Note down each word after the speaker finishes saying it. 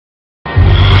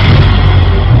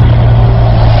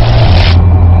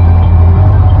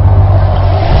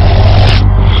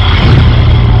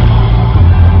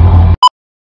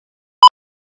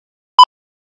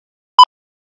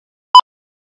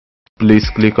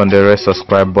please click on the red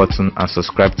subscribe button and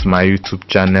subscribe to my YouTube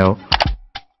channel.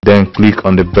 Then click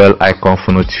on the bell icon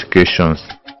for notifications.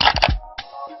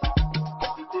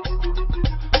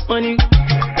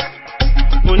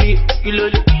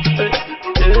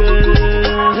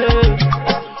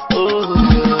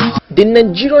 The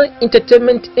Nigerian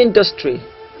entertainment industry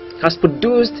has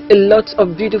produced a lot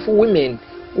of beautiful women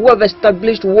who have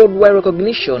established worldwide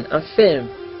recognition and fame.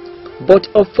 But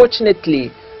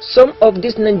unfortunately, some of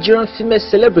these Nigerian female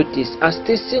celebrities are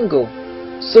still single.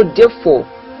 So therefore,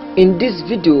 in this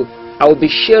video, I will be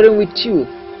sharing with you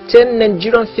 10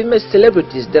 Nigerian female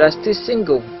celebrities that are still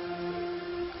single.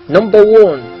 Number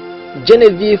 1.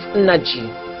 Genevieve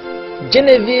Nnaji.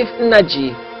 Genevieve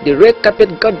Nnaji, the red carpet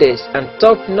goddess and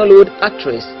top Nollywood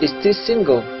actress, is still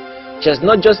single. She has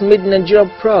not just made Nigeria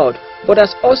proud, but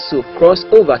has also crossed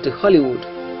over to Hollywood.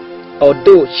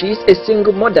 Although she is a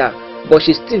single mother, but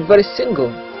she's still very single.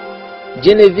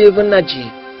 Genevieve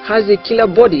Nnaji has a killer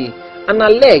body and her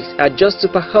legs are just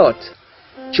super hot.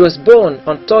 She was born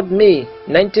on 3rd May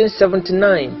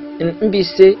 1979 in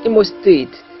Mbise, Imo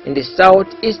State, in the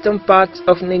southeastern part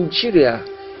of Nigeria.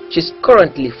 She's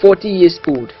currently 40 years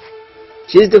old.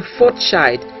 She is the 4th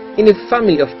child in a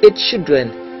family of 8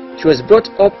 children. She was brought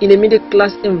up in a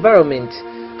middle-class environment.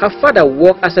 Her father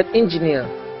worked as an engineer,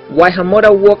 while her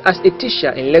mother worked as a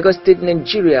teacher in Lagos State,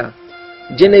 Nigeria.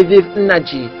 Genevieve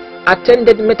Nnaji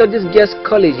attended Methodist Girls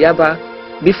College, Yaba,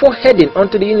 before heading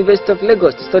on to the University of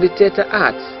Lagos to study theatre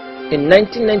arts. In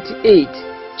 1998,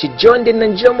 she joined the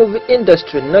Nigerian movie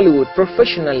industry in Nollywood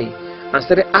professionally and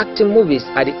started acting movies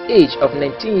at the age of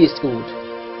 19 years old.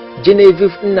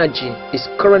 Genevieve Nnaji is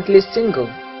currently single.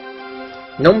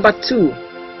 Number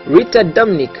 2. Rita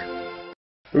Dominic.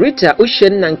 Rita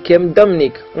Ushen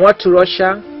Dominic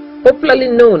Nwaturosha, popularly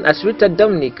known as Rita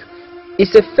Dominic,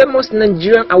 is a famous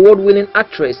Nigerian award-winning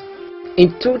actress.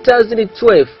 In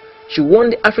 2012, she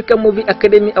won the African Movie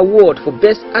Academy Award for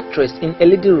Best Actress in a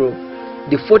Leading Role.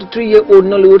 The 43-year-old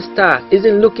Nollywood star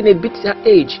isn't looking a bit her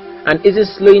age and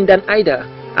isn't slowing down either,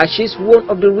 as she is one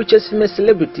of the richest female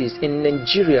celebrities in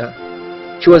Nigeria.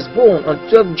 She was born on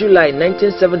 12 July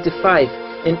 1975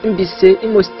 in Mbise,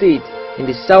 Imo State, in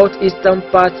the southeastern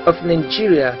part of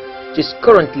Nigeria. She is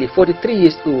currently 43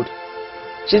 years old.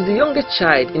 She is the youngest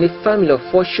child in a family of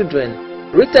 4 children.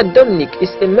 Rita Dominic is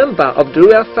a member of the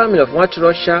royal family of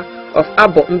Nwaturosha of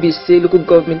Abo Mbise local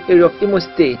government area of Imo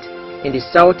State, in the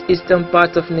southeastern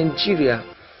part of Nigeria.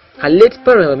 Her late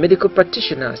parents were medical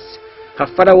practitioners. Her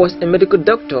father was a medical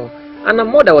doctor and her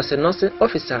mother was a nursing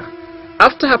officer.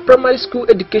 After her primary school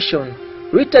education,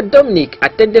 Rita Dominic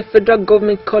attended Federal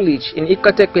Government College in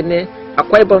Ikotekpene,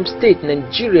 Akwa Ibom State,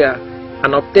 Nigeria,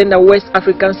 and obtained a West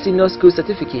African Senior School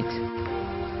certificate.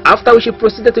 After which she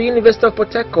proceeded to University of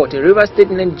Port Harcourt in Rivers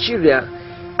State, Nigeria,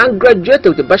 and graduated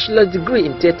with a bachelor's degree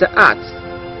in theatre arts.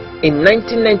 In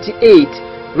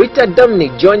 1998, Rita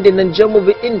Dominic joined the Nigerian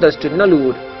movie industry in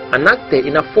Nollywood and acted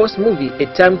in her first movie, A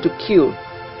Time to Kill,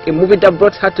 a movie that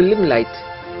brought her to limelight.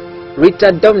 Rita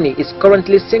Dominic is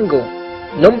currently single.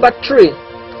 Number 3.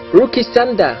 Ruki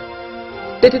Sanda.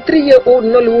 33-year-old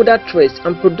Nollywood actress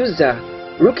and producer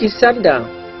Ruki Sanda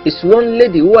is one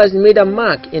lady who has made a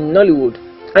mark in Nollywood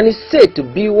and is said to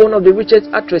be one of the richest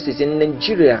actresses in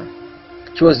Nigeria.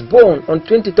 She was born on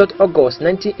 23rd August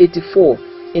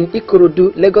 1984 in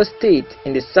Ikorodu, Lagos State,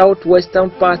 in the southwestern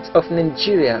part of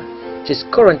Nigeria. She is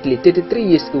currently 33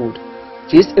 years old.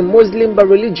 She is a Muslim by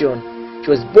religion.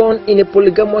 She was born in a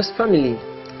polygamous family.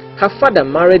 Her father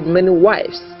married many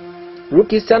wives.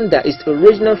 Ruki Sanda is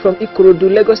original from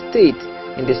Ikorodu, Lagos State,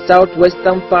 in the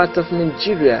southwestern part of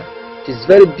Nigeria. She is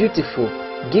very beautiful,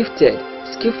 gifted,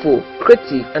 skillful,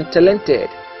 creative, and talented.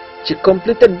 She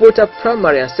completed both her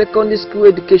primary and secondary school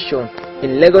education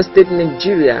in Lagos State,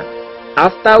 Nigeria,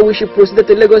 after which she proceeded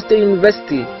to Lagos State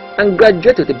University and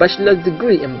graduated with a bachelor's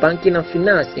degree in banking and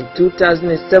finance in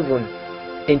 2007.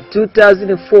 In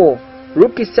 2004,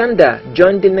 Ruki Sanda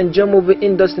joined the Nigerian movie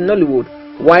industry in Nollywood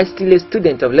while still a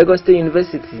student of Lagos State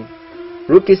University.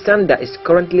 Ruki Sanda is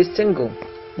currently single.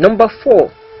 Number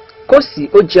 4. Kosi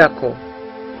Ojiako.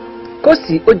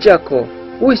 Kosi Ojiako,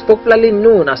 who is popularly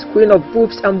known as Queen of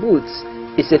Boobs and Boots,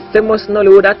 is a famous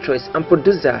Nollywood actress and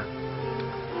producer.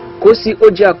 Kosi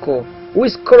Ojiako, who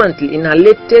is currently in her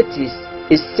late 30s,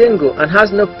 is single and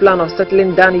has no plan of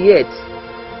settling down yet.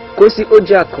 Kosi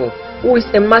Ojiako, who is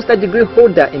a master's degree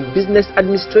holder in business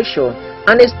administration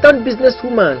and a stunned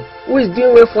businesswoman who is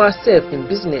doing well for herself in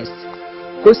business.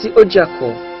 Kosi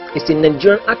Ojiako is a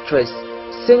Nigerian actress,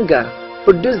 singer,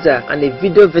 producer, and a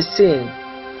video vixen.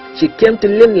 She came to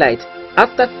limelight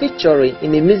after featuring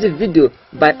in a music video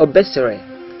by Obesere.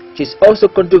 She is also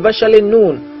controversially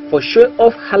known for showing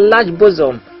off her large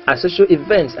bosom at social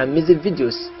events and music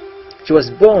videos. She was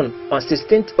born on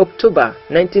 16th October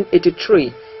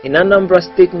 1983 in Anambra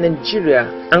State, Nigeria,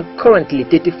 and currently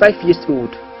 35 years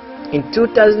old. In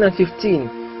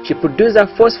 2015, she produced her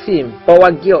first film,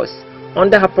 Power Girls,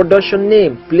 under her production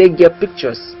name Playgirl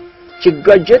Pictures. She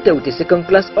graduated with a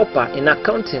second-class upper in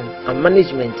accounting and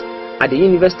management at the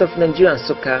University of Nigeria,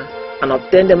 Nsukka, and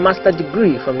obtained a master's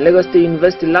degree from Lagos State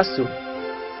University, LASU.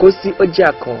 Kosi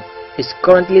Ojiako is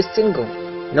currently single.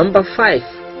 Number 5.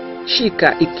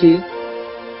 Chika Ike.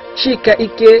 Chika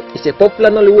Ike is a popular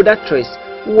Nollywood actress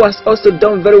who has also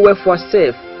done very well for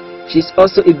herself. She is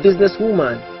also a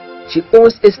businesswoman. She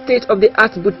owns a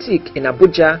state-of-the-art boutique in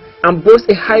Abuja and boasts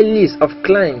a high list of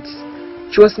clients.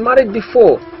 She was married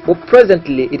before, but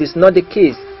presently it is not the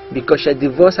case because she has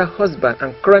divorced her husband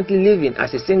and currently living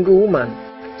as a single woman.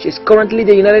 She is currently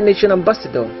the United Nations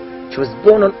ambassador. She was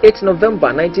born on 8 November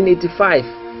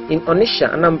 1985 in Onitsha,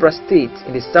 Anambra State,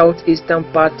 in the southeastern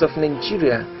part of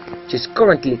Nigeria. She is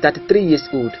currently 33 years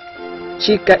old.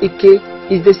 Chika Ike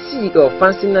is the CEO of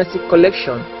Fancy Nancy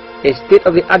Collection, a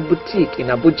state-of-the-art boutique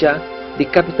in Abuja, the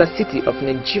capital city of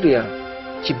Nigeria.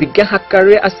 She began her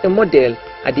career as a model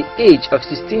at the age of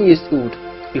 16 years old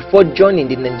before joining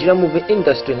the Nigerian movie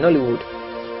industry in Nollywood.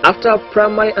 After her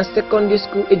primary and secondary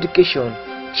school education,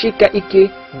 Chika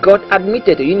Ike got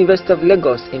admitted to University of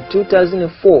Lagos in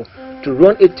 2004 to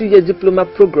run a 2-year diploma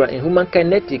program in human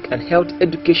kinetic and health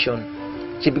education.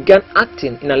 She began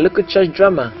acting in a local church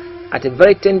drama at a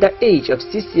very tender age of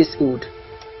 6 years old.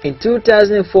 In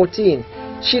 2014,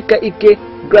 Chika Ike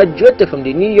graduated from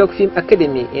the New York Film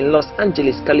Academy in Los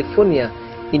Angeles, California,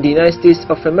 in the United States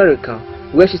of America,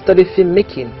 where she studied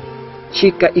filmmaking.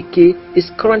 Chika Ike is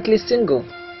currently single.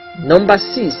 Number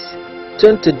 6.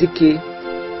 Tonto Dike.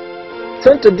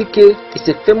 Tonto Dike is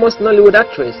a famous Nollywood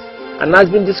actress and has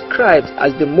been described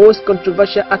as the most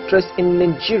controversial actress in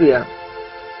Nigeria.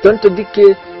 Tonto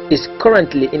Dike is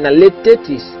currently in her late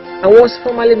 30s and was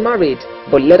formerly married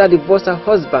but later divorced her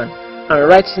husband, and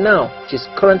right now she is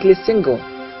currently single.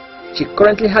 She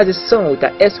currently has a son with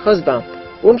her ex-husband,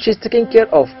 whom she is taking care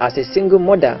of as a single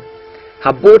mother.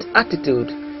 Her bold attitude,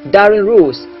 daring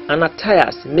roles, and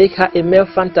attires make her a male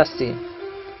fantasy.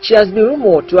 She has been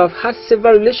rumored to have had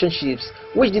several relationships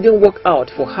which didn't work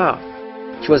out for her.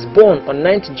 She was born on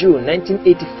 9th June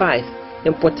 1985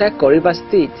 in Port Harcourt, Rivers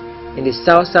State, in the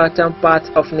southern part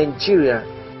of Nigeria.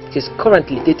 She is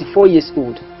currently 34 years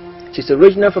old. She is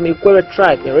originally from Ikwere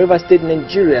tribe in Rivers State,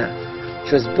 Nigeria.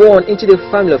 She was born into the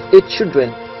family of 8 children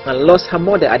and lost her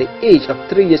mother at the age of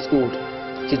 3 years old.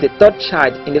 She is the 3rd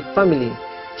child in the family.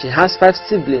 She has 5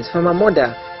 siblings from her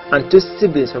mother and 2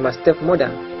 siblings from her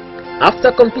stepmother.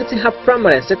 After completing her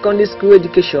primary and secondary school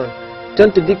education,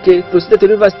 Tonto Dike proceeded to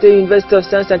Rivers State University of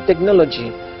Science and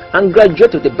Technology and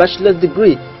graduated with a bachelor's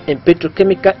degree in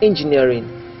petrochemical engineering.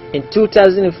 In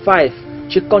 2005,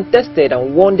 she contested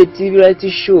and won the TV reality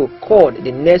show called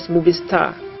The Next Movie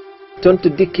Star. Tonto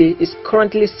Dike is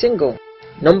currently single.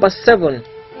 Number 7.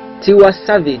 Tiwa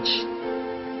Savage.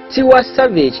 Tiwa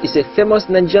Savage is a famous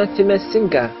Nigerian female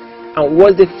singer and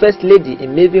was the first lady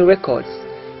in Maven Records.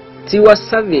 Tiwa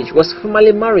Savage was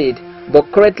formerly married but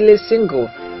currently single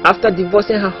after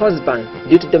divorcing her husband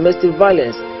due to domestic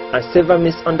violence and several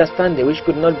misunderstandings which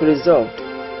could not be resolved.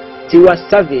 Tiwa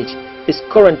Savage is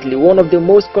currently one of the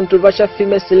most controversial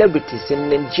female celebrities in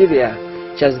Nigeria.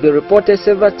 She has been reported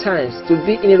several times to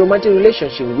be in a romantic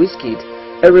relationship with Wizkid,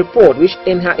 a report which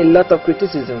earned her a lot of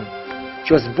criticism.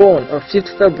 She was born on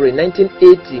 5th February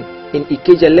 1980 in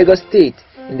Ikeja, Lagos State,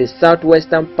 in the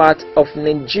southwestern part of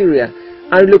Nigeria,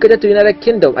 and relocated to the United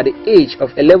Kingdom at the age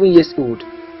of 11 years old.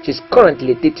 She is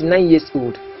currently 39 years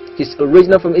old. She is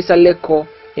originally from Isaleko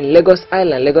in Lagos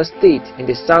Island, Lagos State, in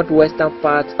the southwestern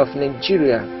part of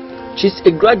Nigeria. She is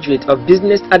a graduate of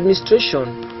Business Administration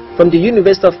from the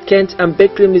University of Kent and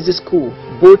Berkeley Music School,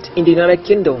 both in the United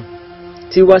Kingdom.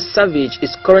 Tiwa Savage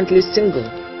is currently single.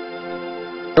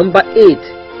 Number 8.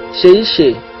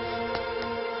 Seyi.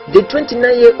 The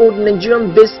 29-year-old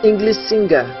Nigerian-based English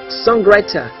singer,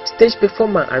 songwriter, stage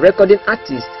performer and recording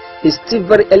artist is still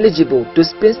very eligible to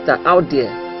spinster out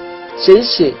there.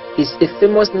 Seyi is a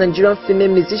famous Nigerian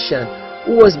female musician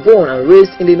who was born and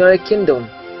raised in the United Kingdom.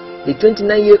 The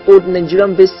 29-year-old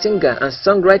Nigerian-based singer and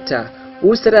songwriter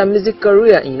who started her music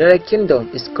career in the United Kingdom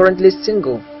is currently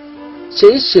single.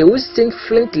 Seyi, who sings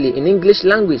fluently in English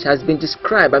language, has been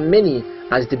described by many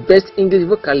as the best English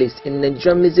vocalist in the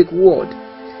Nigerian music world.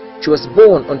 She was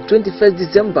born on 21st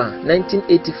December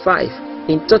 1985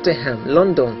 in Tottenham,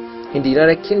 London, in the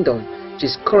United Kingdom. She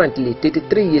is currently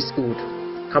 33 years old.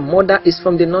 Her mother is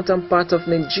from the northern part of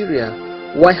Nigeria,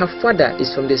 while her father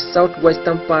is from the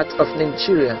southwestern part of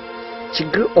Nigeria. She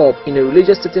grew up in a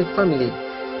religious setting family.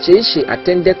 Seyishi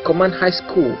attended Command High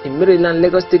School in Maryland,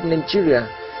 Lagos State, Nigeria,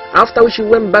 after which she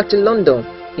went back to London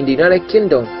in the United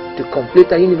Kingdom to complete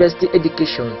her university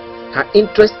education. Her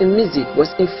interest in music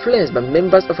was influenced by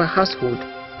members of her household.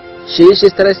 Seyishi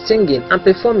started singing and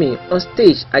performing on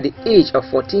stage at the age of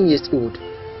 14 years old.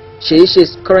 Seyishi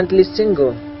is currently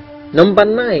single. Number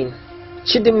 9.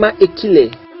 Chidinma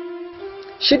Ekile.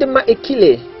 Chidinma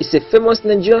Ekile is a famous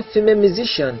Nigerian female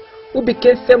musician who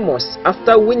became famous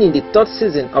after winning the 3rd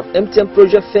season of MTN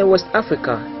Project Fame West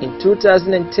Africa in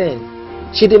 2010.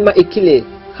 Chidinma Ekile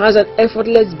has an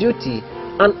effortless beauty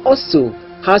and also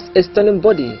has a stunning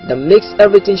body that makes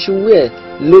everything she wears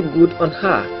look good on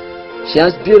her. She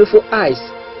has beautiful eyes,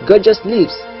 gorgeous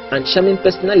lips, and charming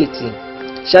personality.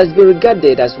 She has been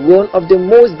regarded as one of the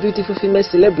most beautiful female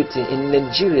celebrities in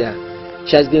Nigeria.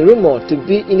 She has been rumored to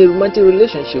be in a romantic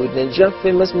relationship with Nigerian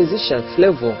famous musician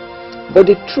Flavour. But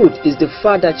the truth is the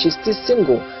fact that she is still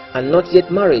single and not yet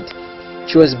married.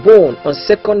 She was born on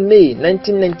 2nd May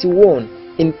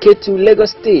 1991 in Ketu,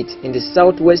 Lagos State in the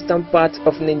southwestern part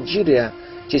of Nigeria.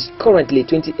 She is currently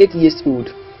 28 years old.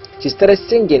 She started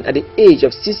singing at the age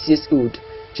of 6 years old.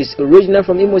 She is originally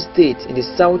from Imo State in the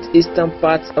southeastern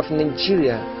part of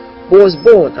Nigeria, but was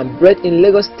born and bred in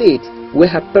Lagos State where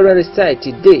her parents reside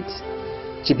to date.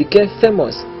 She became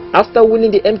famous after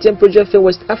winning the MTN Project Fame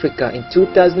West Africa in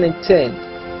 2010.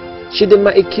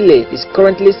 Chidinma Ekile is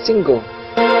currently single.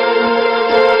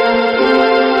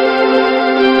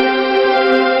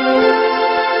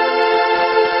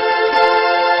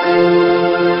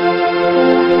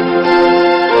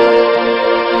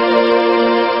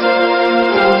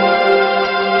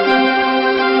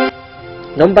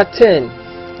 Number 10.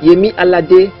 Yemi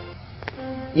Alade.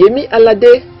 Yemi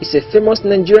Alade is a famous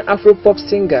Nigerian Afro-pop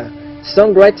singer,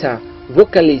 songwriter,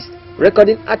 vocalist,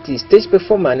 recording artist, stage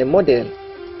performer, and a model.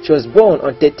 She was born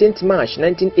on 13th March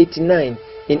 1989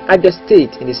 in Abia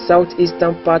State in the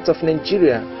southeastern part of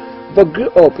Nigeria, but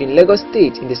grew up in Lagos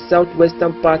State in the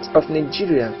southwestern part of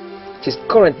Nigeria. She is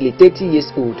currently 30 years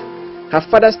old. Her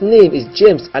father's name is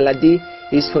James Alade.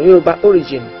 He is from Yoruba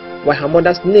origin, while her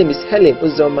mother's name is Helen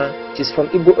Uzoma. She is from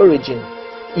Igbo origin.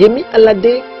 Yemi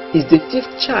Alade is the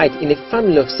 5th child in a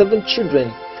family of 7 children.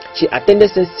 She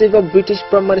attended St. Xavier British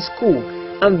Primary School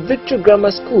and Victory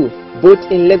Grammar School, both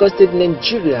in Lagos State,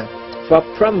 Nigeria, for her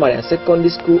primary and secondary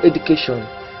school education.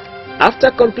 After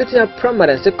completing her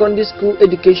primary and secondary school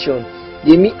education,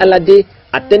 Yemi Alade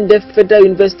attended Federal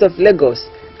University of Lagos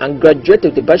and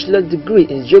graduated with a bachelor's degree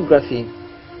in geography.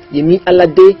 Yemi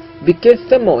Alade became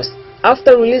famous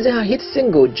after releasing her hit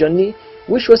single Johnny,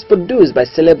 which was produced by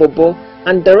Celebs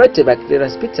and directed by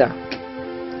Clarence Peter.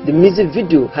 The music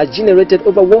video has generated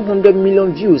over 100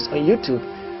 million views on YouTube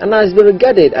and has been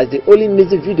regarded as the only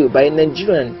music video by a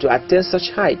Nigerian to attain such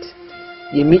height.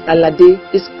 Yemi Alade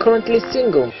is currently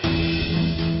single.